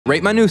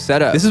Rate my new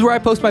setup. This is where I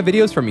post my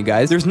videos from, you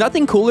guys. There's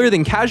nothing cooler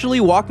than casually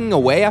walking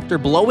away after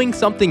blowing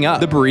something up.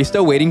 The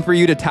barista waiting for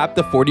you to tap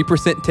the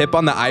 40% tip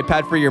on the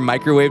iPad for your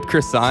microwaved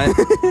croissant.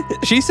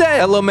 She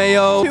said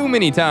LMAO too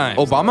many times.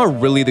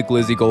 Obama really the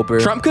glizzy gulper.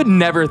 Trump could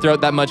never throw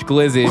out that much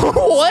glizzy.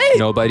 What?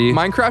 Nobody.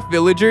 Minecraft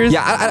villagers?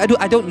 Yeah,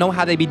 I don't know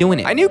how they be doing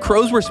it. I knew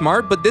crows were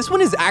smart, but this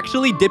one is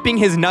actually dipping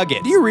his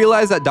nugget. Do you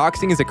realize that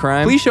doxing is a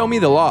crime? Please show me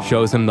the law.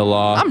 Shows him the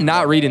law. I'm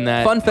not reading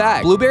that. Fun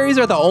fact, blueberries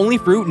are the only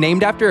fruit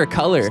named after a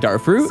color.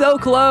 Starfruit? So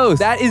close.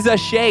 That is a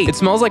shade. It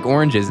smells like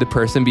oranges. The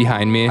person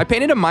behind me. I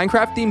painted a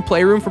Minecraft themed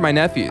playroom for my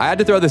nephew. I had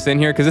to throw this in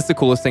here because it's the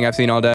coolest thing I've seen all day.